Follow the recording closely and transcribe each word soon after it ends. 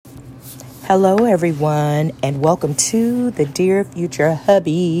Hello, everyone, and welcome to the Dear Future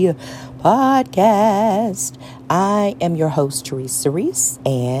Hubby podcast. I am your host, Therese Cerise,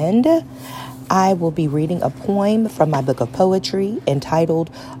 and I will be reading a poem from my book of poetry entitled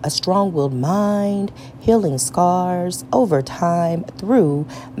A Strong-Willed Mind, Healing Scars Over Time Through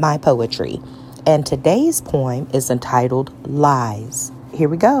My Poetry. And today's poem is entitled Lies. Here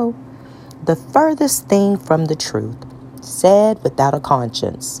we go. The furthest thing from the truth, said without a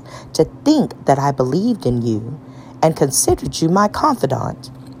conscience, to think that I believed in you and considered you my confidant.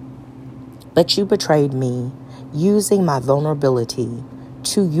 But you betrayed me, using my vulnerability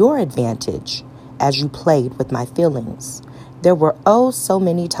to your advantage as you played with my feelings. There were so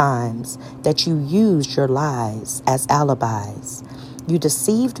many times that you used your lies as alibis. You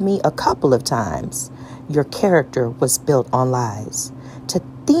deceived me a couple of times. Your character was built on lies. To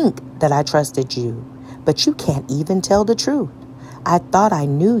think that I trusted you, but you can't even tell the truth. I thought I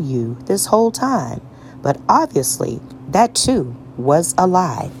knew you this whole time, but obviously that too was a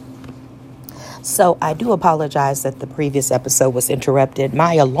lie. So I do apologize that the previous episode was interrupted.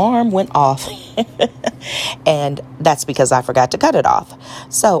 My alarm went off and that's because I forgot to cut it off.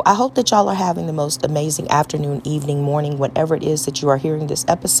 So I hope that y'all are having the most amazing afternoon, evening, morning, whatever it is that you are hearing this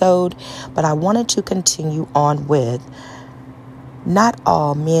episode. But I wanted to continue on with not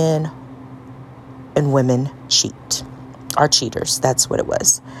all men and women are cheaters. That's what it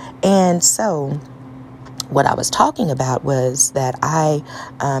was. And so what I was talking about was that I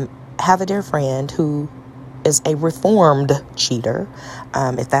have a dear friend who is a reformed cheater,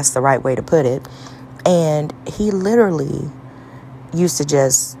 if that's the right way to put it. And he literally used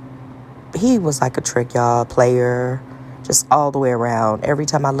to he was like a trick, y'all, player, just all the way around. Every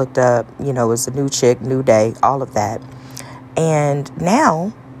time I looked up, it was a new chick, new day, all of that. And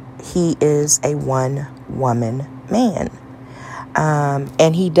now he is a one-woman man.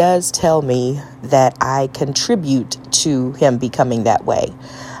 And he does tell me that I contribute to him becoming that way.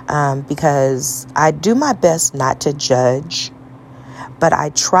 Because I do my best not to judge, but I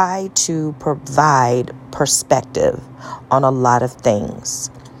try to provide perspective on a lot of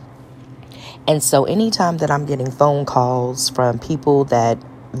things. And so anytime that I'm getting phone calls from people that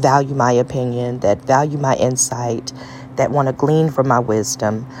value my opinion, that value my insight, that want to glean from my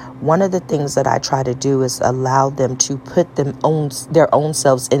wisdom, one of the things that I try to do is allow them to put their own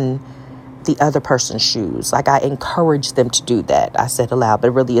selves in the other person's shoes. Like I encourage them to do that. I said allow,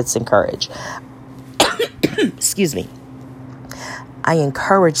 but really it's encourage. Excuse me. I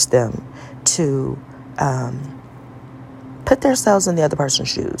encourage them to put themselves in the other person's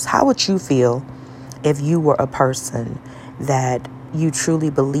shoes. How would you feel if you were a person that you truly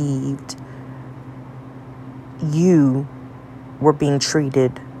believed you were being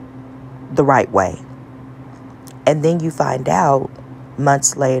treated the right way, and then you find out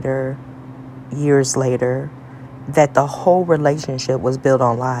months later, years later, that the whole relationship was built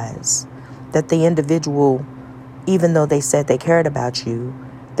on lies, that the individual, even though they said they cared about you,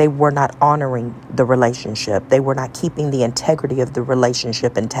 they were not honoring the relationship. They were not keeping the integrity of the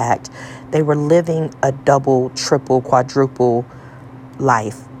relationship intact. They were living a double, triple, quadruple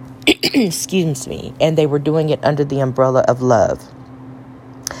life. Excuse me. And they were doing it under the umbrella of love.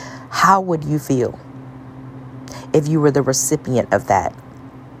 How would you feel if you were the recipient of that?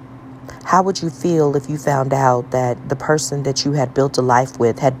 How would you feel if you found out that the person that you had built a life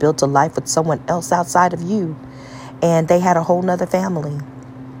with had built a life with someone else outside of you, and they had a whole nother family?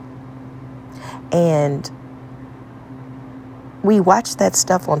 And we watch that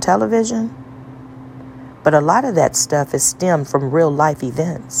stuff on television, but a lot of that stuff is stemmed from real life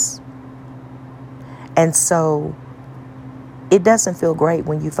events. And so it doesn't feel great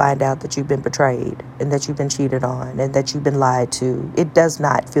when you find out that you've been betrayed and that you've been cheated on and that you've been lied to. It does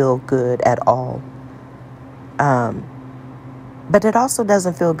not feel good at all. But it also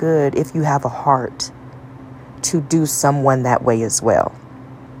doesn't feel good if you have a heart to do someone that way as well.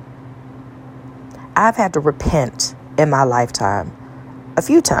 I've had to repent in my lifetime a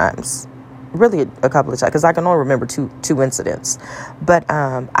few times. Really a couple of times, because I can only remember two incidents. But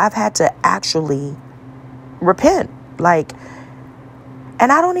I've had to actually repent.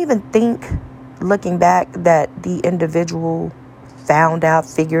 And I don't even think, looking back, that the individual found out,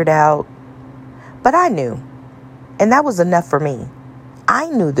 figured out. But I knew. And that was enough for me. I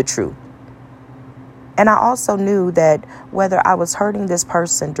knew the truth. And I also knew that whether I was hurting this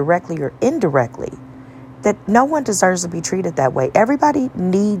person directly or indirectly, that no one deserves to be treated that way. Everybody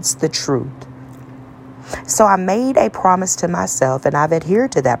needs the truth. So I made a promise to myself, and I've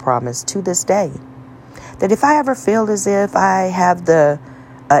adhered to that promise to this day, that if I ever feel as if I have the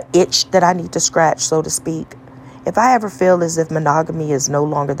itch that I need to scratch, so to speak, if I ever feel as if monogamy is no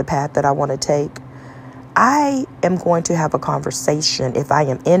longer the path that I want to take, I am going to have a conversation, if I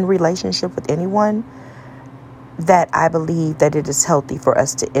am in relationship with anyone, that I believe that it is healthy for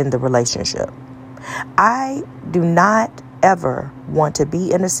us to end the relationship. I do not ever want to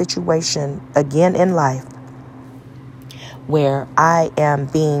be in a situation again in life where I am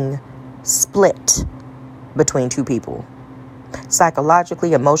being split between two people.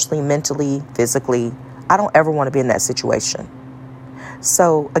 Psychologically, emotionally, mentally, physically. I don't ever want to be in that situation.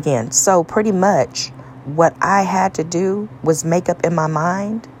 So pretty much what I had to do was make up in my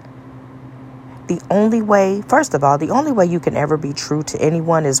mind. The only way you can ever be true to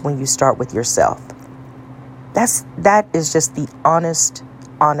anyone is when you start with yourself. That is just the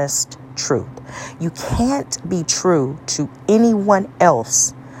honest truth. You can't be true to anyone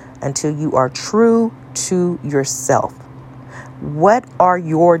else until you are true to yourself. What are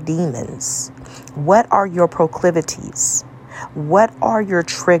your demons? What are your proclivities? What are your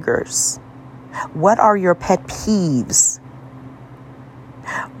triggers? What are your pet peeves?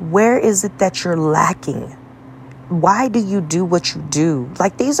 Where is it that you're lacking? Why do you do what you do?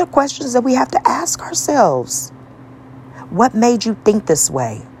 Like, these are questions that we have to ask ourselves. What made you think this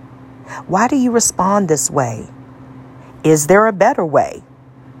way? Why do you respond this way? Is there a better way?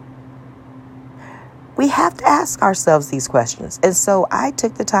 We have to ask ourselves these questions. And so I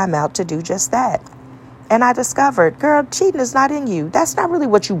took the time out to do just that. And I discovered, girl, cheating is not in you. That's not really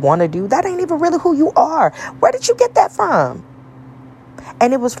what you want to do. That ain't even really who you are. Where did you get that from?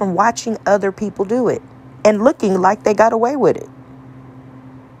 And it was from watching other people do it and looking like they got away with it.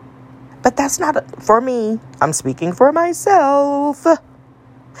 But that's not for me. I'm speaking for myself.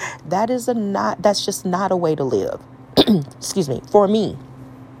 That's just not a way to live. Excuse me. For me.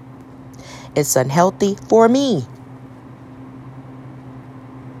 It's unhealthy for me.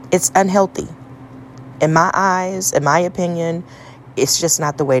 It's unhealthy. In my eyes, in my opinion, it's just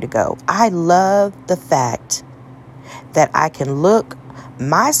not the way to go. I love the fact that I can look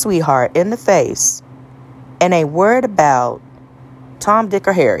my sweetheart in the face and ain't worried about Tom, Dick,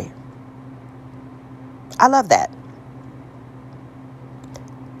 or Harry. I love that.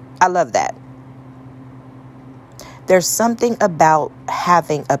 I love that. There's something about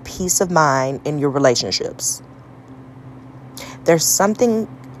having a peace of mind in your relationships. There's something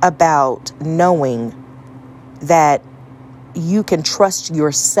about knowing that you can trust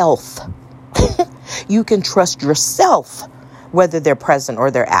yourself. You can trust yourself, whether they're present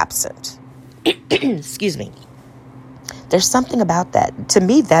or they're absent. Excuse me. There's something about that. To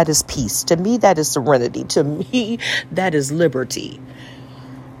me, that is peace. To me, that is serenity. To me, that is liberty.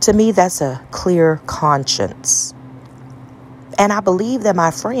 To me, that's a clear conscience. And I believe that my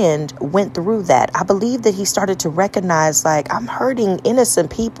friend went through that. I believe that he started to recognize, like, I'm hurting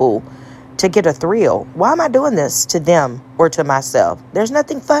innocent people to get a thrill. Why am I doing this to them or to myself? There's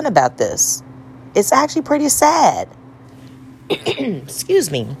nothing fun about this. It's actually pretty sad.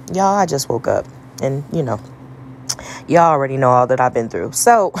 Excuse me. Y'all, I just woke up. And, y'all already know all that I've been through.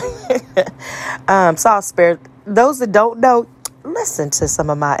 So, so I'll spare those that don't know. Listen to some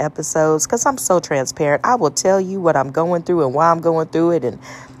of my episodes because I'm so transparent. I will tell you what I'm going through and why I'm going through it and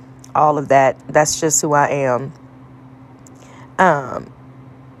all of that. That's just who I am.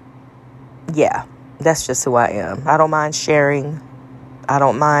 Yeah, that's just who I am. I don't mind sharing. I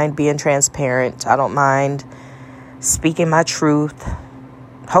don't mind being transparent. I don't mind speaking my truth.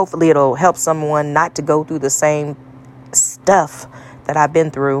 Hopefully it'll help someone not to go through the same stuff that I've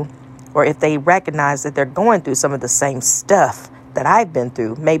been through. Or if they recognize that they're going through some of the same stuff that I've been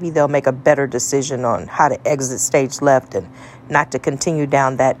through, maybe they'll make a better decision on how to exit stage left and not to continue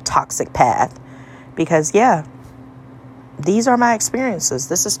down that toxic path. Because, yeah, these are my experiences.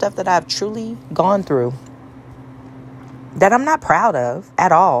 This is stuff that I've truly gone through that I'm not proud of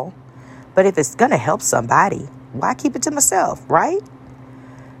at all. But if it's going to help somebody, why keep it to myself, right?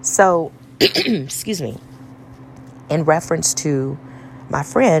 So, excuse me, in reference to my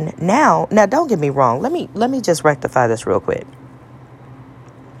friend, now don't get me wrong. Let me just rectify this real quick.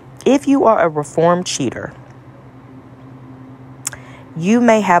 If you are a reformed cheater, you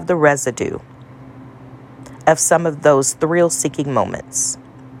may have the residue of some of those thrill-seeking moments.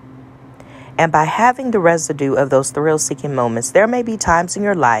 And by having the residue of those thrill-seeking moments, there may be times in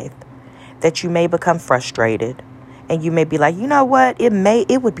your life that you may become frustrated. And you may be like, you know what?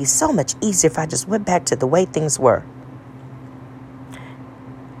 It would be so much easier if I just went back to the way things were.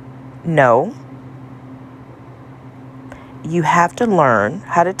 No. You have to learn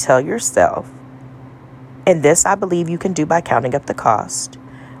how to tell yourself, and this I believe you can do by counting up the cost.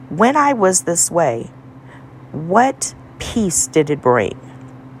 When I was this way, what peace did it bring?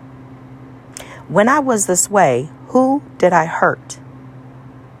 When I was this way, who did I hurt?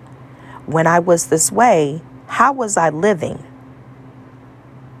 When I was this way, how was I living?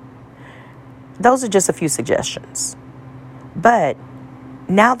 Those are just a few suggestions. But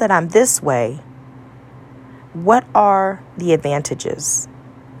now that I'm this way, what are the advantages?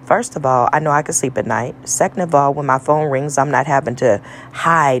 First of all, I know I can sleep at night. Second of all, when my phone rings, I'm not having to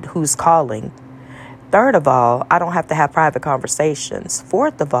hide who's calling. Third of all, I don't have to have private conversations.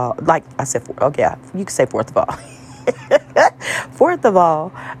 Fourth of all, like I said, okay, you can say fourth of all. Fourth of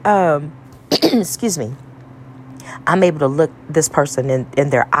all, excuse me, I'm able to look this person in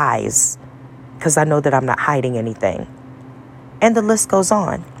their eyes because I know that I'm not hiding anything. And the list goes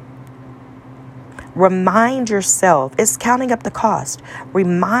on. Remind yourself, it's counting up the cost.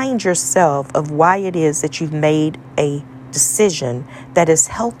 Remind yourself of why it is that you've made a decision that is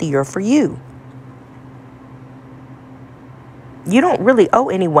healthier for you. You don't really owe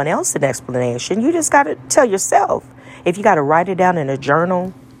anyone else an explanation. You just got to tell yourself. If you got to write it down in a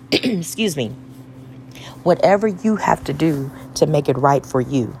journal, excuse me, whatever you have to do to make it right for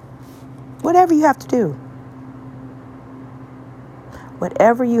you. Whatever you have to do.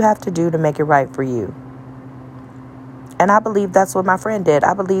 Whatever you have to do to make it right for you. And I believe that's what my friend did.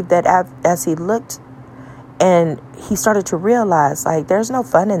 I believe that as he looked and he started to realize, like, there's no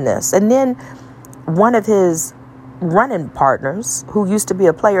fun in this. And then one of his running partners, who used to be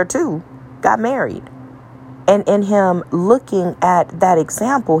a player too, got married. And in him looking at that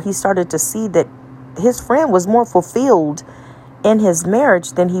example, he started to see that his friend was more fulfilled in his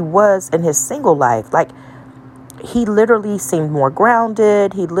marriage than he was in his single life. Like, he literally seemed more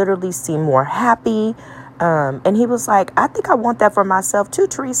grounded. He literally seemed more happy. And he was like, I think I want that for myself too,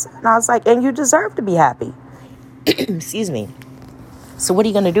 Teresa. And I was like, and you deserve to be happy. Excuse me. So what are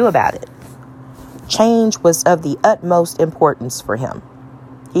you going to do about it? Change was of the utmost importance for him.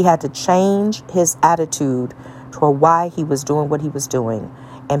 He had to change his attitude toward why he was doing what he was doing.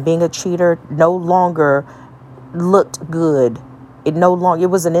 And being a cheater no longer looked good. It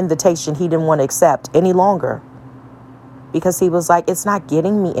was an invitation he didn't want to accept any longer. Because he was like, it's not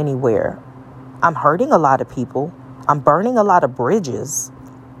getting me anywhere. I'm hurting a lot of people. I'm burning a lot of bridges.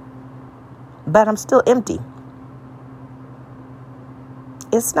 But I'm still empty.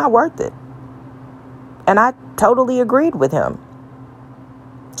 It's not worth it. And I totally agreed with him.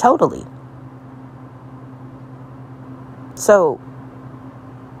 Totally. So,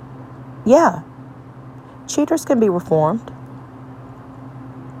 yeah. Cheaters can be reformed.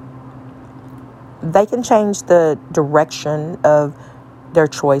 They can change the direction of their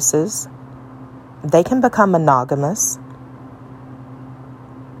choices. They can become monogamous.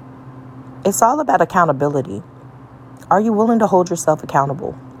 It's all about accountability. Are you willing to hold yourself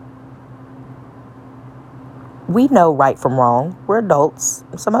accountable? We know right from wrong. We're adults.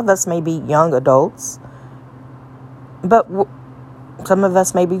 Some of us may be young adults. But some of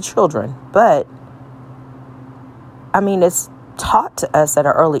us may be children. But, I mean, it's taught to us at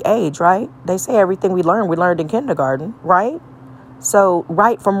an early age, right? They say everything we learned in kindergarten, right? So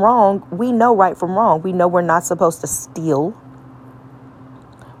right from wrong, we know right from wrong. We know we're not supposed to steal.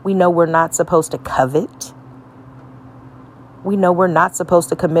 We know we're not supposed to covet. We know we're not supposed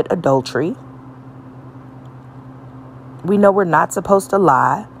to commit adultery. We know we're not supposed to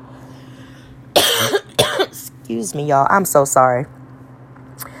lie. Excuse me, y'all. I'm so sorry.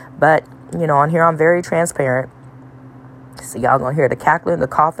 But, on here I'm very transparent. So y'all gonna hear the cackling, the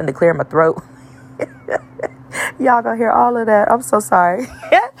coughing, to clear my throat. Y'all gonna hear all of that. I'm so sorry.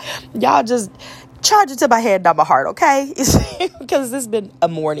 Y'all just charge it to my head, not my heart, okay? Because it's been a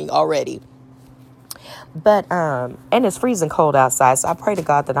morning already. But, and it's freezing cold outside, so I pray to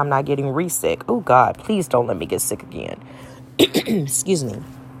God that I'm not getting re-sick. Oh, God, please don't let me get sick again. Excuse me.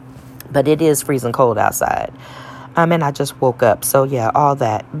 But it is freezing cold outside. And I just woke up, so yeah, all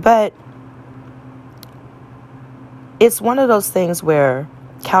that. But it's one of those things where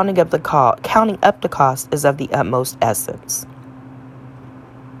counting up the cost is of the utmost essence.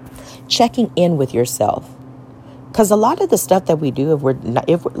 Checking in with yourself. Because a lot of the stuff that we do,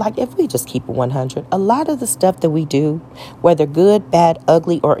 if we just keep it 100, a lot of the stuff that we do, whether good, bad,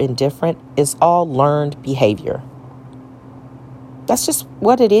 ugly, or indifferent, is all learned behavior. That's just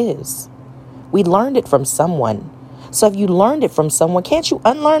what it is. We learned it from someone. So if you learned it from someone, can't you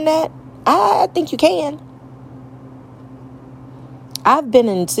unlearn that? I think you can. I've been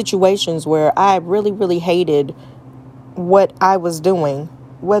in situations where I really, really hated what I was doing,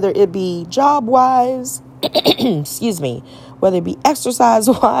 whether it be job-wise, excuse me, whether it be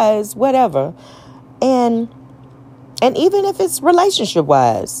exercise-wise, whatever. And even if it's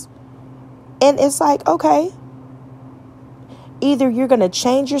relationship-wise. And it's like, okay, either you're going to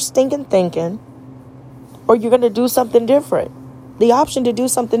change your stinking thinking or you're going to do something different. The option to do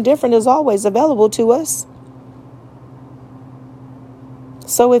something different is always available to us.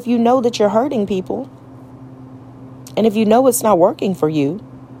 So if you know that you're hurting people, and if you know it's not working for you,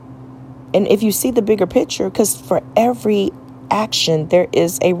 and if you see the bigger picture, because for every action, there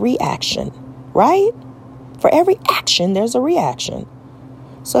is a reaction, right? For every action, there's a reaction.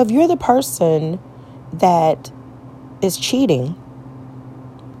 So if you're the person that is cheating,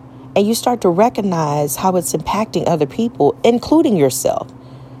 and you start to recognize how it's impacting other people, including yourself.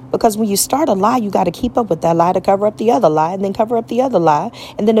 Because when you start a lie, you got to keep up with that lie to cover up the other lie, and then cover up the other lie.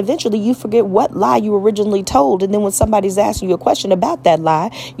 And then eventually you forget what lie you originally told. And then when somebody's asking you a question about that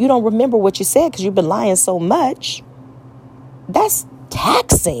lie, you don't remember what you said because you've been lying so much. That's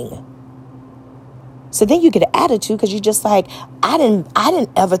taxing. So then you get an attitude because you're just like, I didn't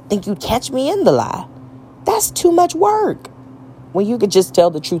ever think you'd catch me in the lie. That's too much work. When you could just tell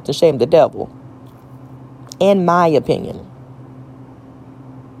the truth and shame the devil. In my opinion.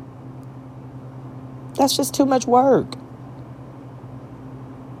 That's just too much work.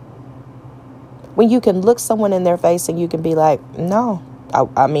 When you can look someone in their face and you can be like, no.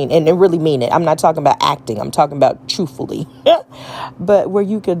 I mean, and really mean it. I'm not talking about acting. I'm talking about truthfully. But where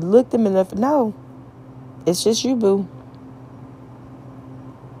you could look them in the face, no. It's just you, boo.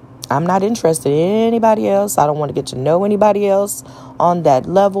 I'm not interested in anybody else. I don't want to get to know anybody else on that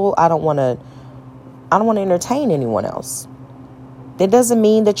level. I don't want to entertain anyone else. It doesn't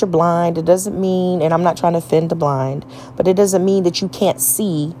mean that you're blind. It doesn't mean, and I'm not trying to offend the blind, but it doesn't mean that you can't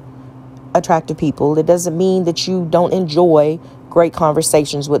see attractive people. It doesn't mean that you don't enjoy great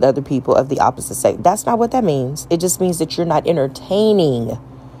conversations with other people of the opposite sex. That's not what that means. It just means that you're not entertaining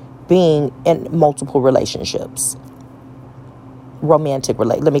being in multiple relationships. Let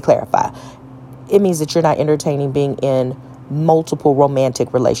me clarify. It means that you're not entertaining being in multiple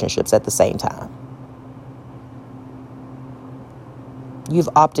romantic relationships at the same time. You've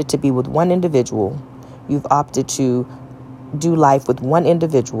opted to be with one individual. You've opted to do life with one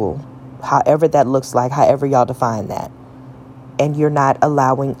individual, however that looks like, however y'all define that. And you're not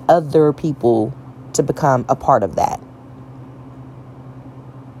allowing other people to become a part of that.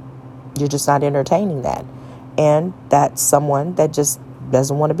 You're just not entertaining that. And that's someone that just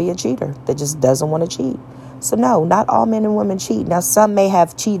doesn't want to be a cheater, that just doesn't want to cheat. So no, not all men and women cheat. Now, some may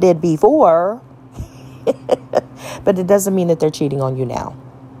have cheated before, but it doesn't mean that they're cheating on you now.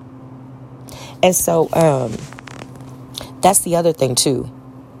 And so that's the other thing too,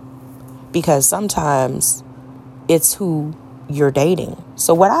 because sometimes it's who you're dating.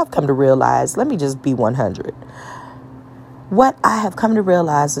 So what I've come to realize, let me just be 100. What I have come to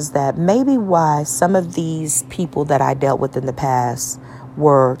realize is that maybe why some of these people that I dealt with in the past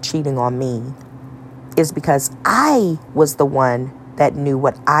were cheating on me is because I was the one that knew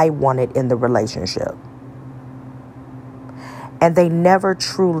what I wanted in the relationship. And they never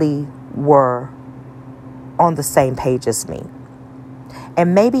truly were on the same page as me.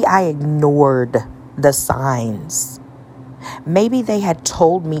 And maybe I ignored the signs. Maybe they had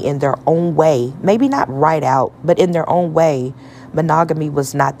told me in their own way, maybe not right out, but in their own way, monogamy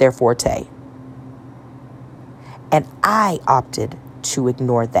was not their forte. And I opted to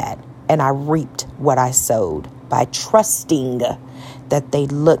ignore that. And I reaped what I sowed by trusting that they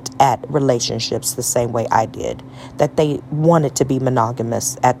looked at relationships the same way I did, that they wanted to be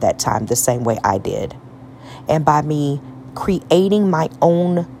monogamous at that time the same way I did. And by me creating my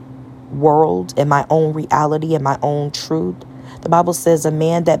own world and my own reality and my own truth, the Bible says a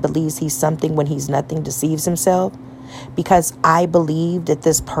man that believes he's something when he's nothing deceives himself. Because I believed that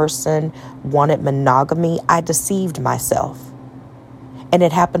this person wanted monogamy, I deceived myself. And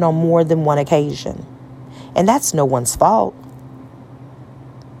it happened on more than one occasion. And that's no one's fault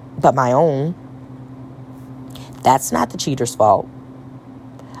but my own. That's not the cheater's fault.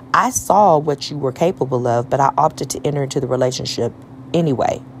 I saw what you were capable of, but I opted to enter into the relationship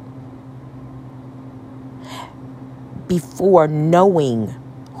anyway. Before knowing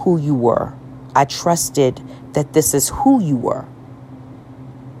who you were, I trusted that this is who you were.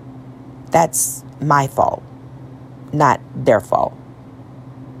 That's my fault, not their fault.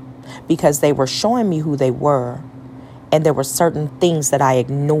 Because they were showing me who they were, and there were certain things that I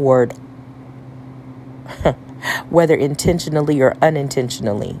ignored, whether intentionally or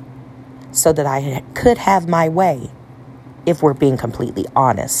unintentionally, so that I could have my way, if we're being completely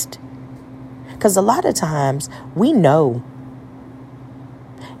honest. Because a lot of times we know.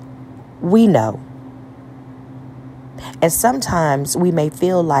 And sometimes we may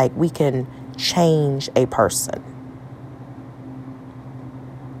feel like we can change a person.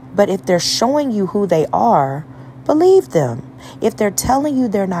 But if they're showing you who they are, believe them. If they're telling you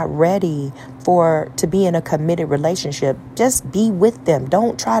they're not ready, to be in a committed relationship, just be with them.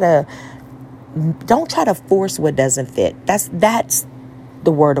 Don't try to force what doesn't fit. That's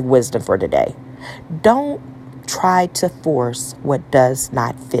the word of wisdom for today. Don't try to force what does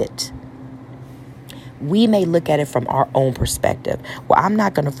not fit. We may look at it from our own perspective. Well, I'm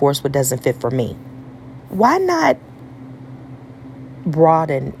not going to force what doesn't fit for me. Why not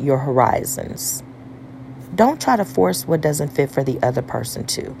broaden your horizons? Don't try to force what doesn't fit for the other person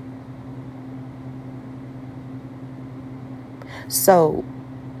too. So,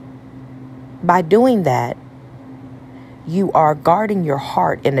 by doing that, you are guarding your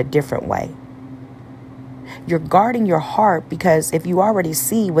heart in a different way. You're guarding your heart because if you already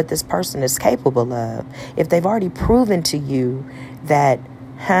see what this person is capable of, if they've already proven to you that,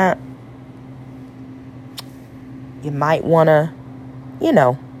 you might want to,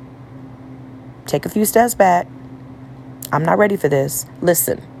 take a few steps back. I'm not ready for this.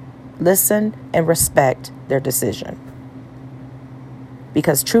 Listen and respect their decision.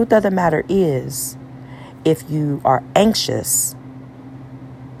 Because truth of the matter is, if you are anxious,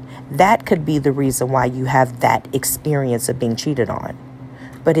 that could be the reason why you have that experience of being cheated on.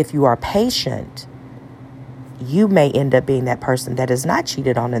 But if you are patient, you may end up being that person that is not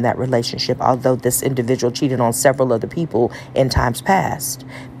cheated on in that relationship, although this individual cheated on several other people in times past.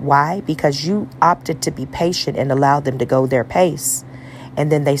 Why? Because you opted to be patient and allow them to go their pace.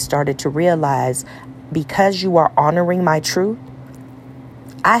 And then they started to realize, because you are honoring my truth,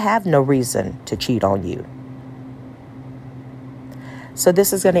 I have no reason to cheat on you. So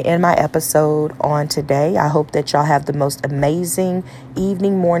this is going to end my episode on today. I hope that y'all have the most amazing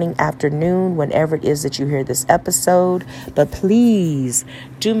evening, morning, afternoon, whenever it is that you hear this episode. But please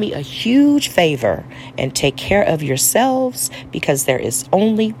do me a huge favor and take care of yourselves, because there is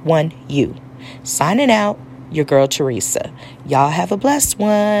only one you. Signing out, your girl Teresa. Y'all have a blessed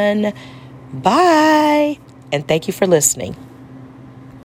one. Bye. And thank you for listening.